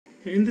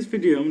In this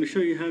video I'm going to show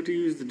you how to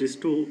use the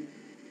Distort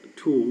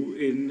tool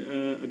in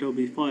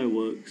Adobe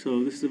Fireworks.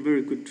 So this is a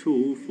very good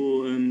tool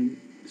for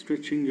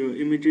stretching your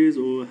images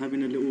or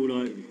having a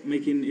little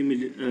making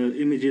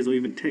images or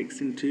even text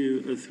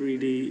into a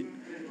 3D,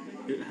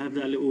 have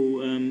that little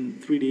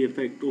 3D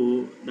effect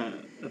or that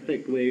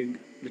effect where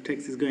the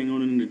text is going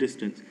on in the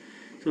distance.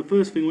 So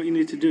first thing what you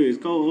need to do is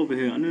go over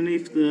here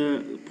underneath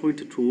the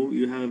pointer tool.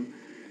 You have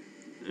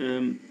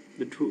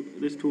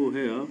this tool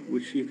here,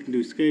 which you can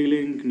do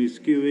scaling, you can do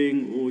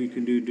skewing, or you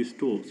can do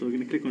distort. So we're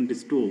going to click on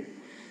distort.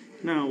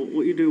 Now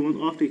what you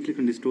do after you click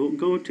on distort,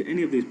 go to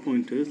any of these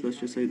pointers, let's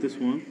just say this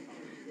one,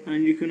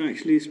 and you can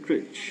actually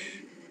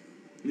stretch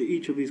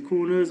each of these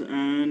corners,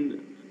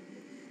 and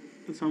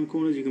some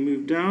corners you can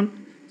move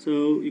down.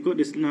 So you've got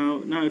this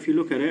now if you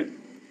look at it,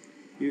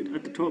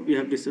 at the top you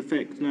have this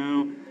effect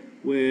now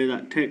where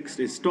that text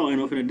is starting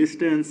off in a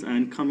distance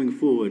and coming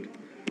forward.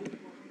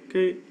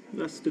 Okay,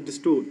 that's the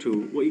distort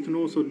tool. What you can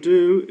also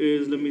do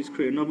is, let me just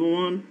create another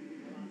one.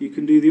 You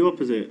can do the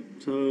opposite.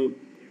 So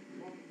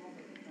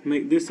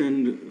make this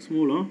end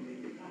smaller.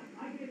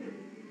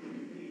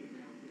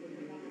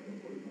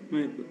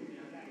 Make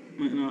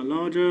that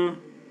larger.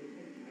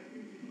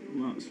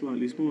 That's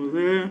slightly smaller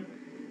there.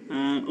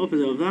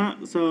 Opposite of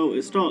that. So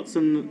it starts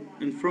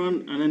in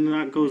front and then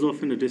that goes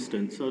off in the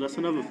distance. So that's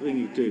another thing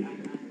you do.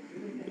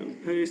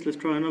 Paste. Let's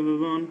try another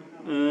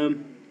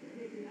one.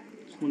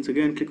 Once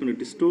again, click on the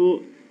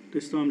distort.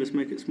 This time, let's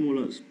make it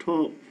smaller at the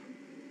top,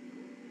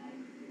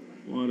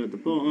 wide at the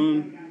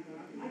bottom.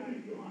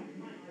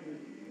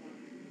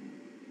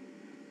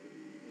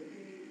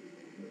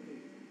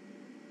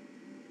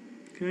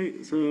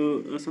 Okay,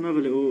 so that's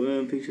another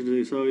little feature to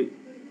do. So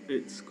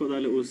it's got that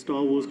little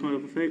Star Wars kind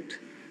of effect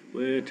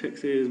where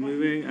text is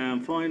moving.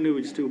 And finally,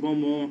 we just do one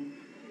more.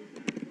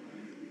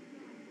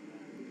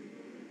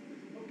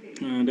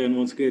 And then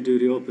once again do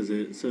the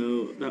opposite.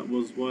 So that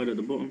was wide at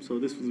the bottom, so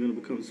this one's going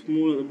to become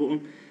small at the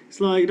bottom. It's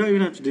like you don't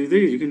even have to do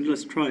these, you can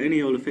just try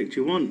any old effect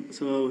you want.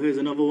 So here's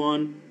another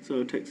one,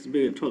 so text is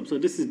big at top. So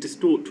this is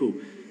Distort tool.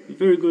 A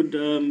very good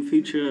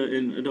feature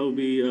in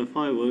Adobe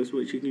Fireworks,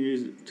 which you can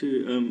use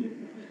to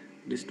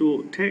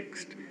distort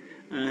text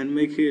and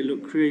make it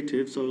look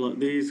creative. So like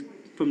these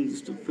from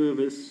the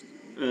furthest,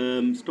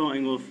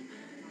 starting off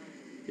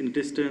in the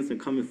distance and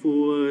coming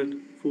forward,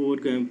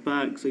 going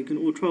back. So you can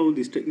all try all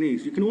these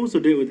techniques. You can also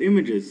do it with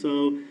images.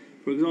 So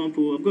for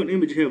example, I've got an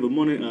image here of a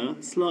monitor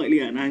slightly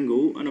at an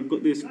angle, and I've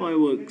got this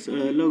fireworks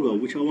logo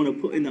which I want to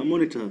put in that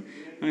monitor.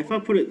 Now if I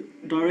put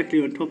it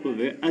directly on top of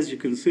it, as you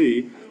can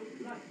see,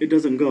 it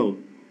doesn't go.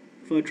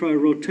 If I try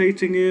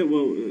rotating it,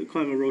 well, it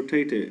can't even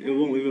rotate it, it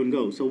won't even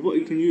go. So what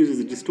you can use is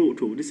a distort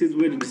tool. This is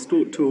where the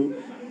distort tool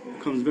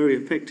becomes very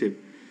effective.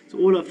 So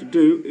all I have to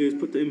do is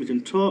put the image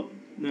on top.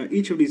 Now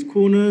each of these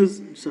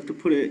corners, just have to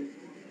put it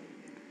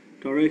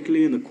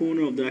directly in the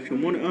corner of the actual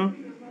monitor.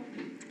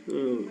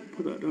 So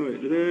put that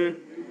directly there,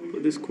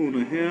 put this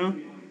corner here,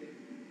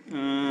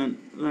 and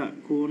that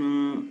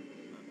corner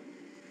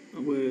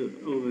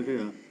over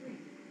here.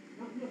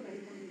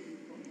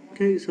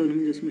 Okay, so let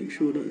me just make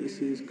sure that this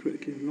is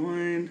correctly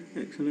aligned.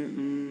 Excellent,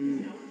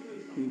 and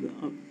move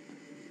that up.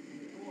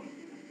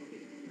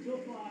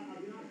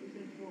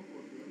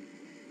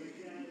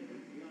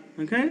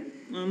 Okay,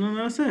 and then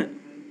that's it.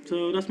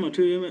 So that's my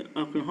two.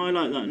 I can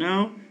highlight that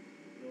now,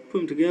 put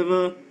them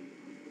together,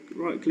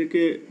 right click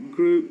it,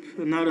 group,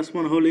 and now that's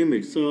one whole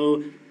image.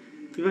 So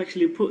you've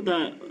actually put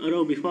that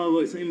Adobe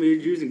Fireworks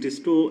image using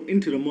Distort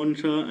into the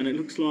monitor, and it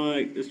looks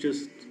like it's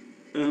just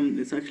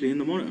it's actually in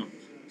the monitor.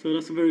 So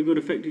that's a very good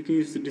effect you can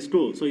use to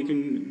distort. So you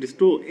can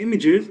distort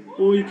images,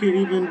 or you can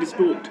even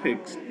distort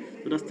text.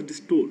 So that's the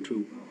Distort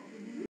tool.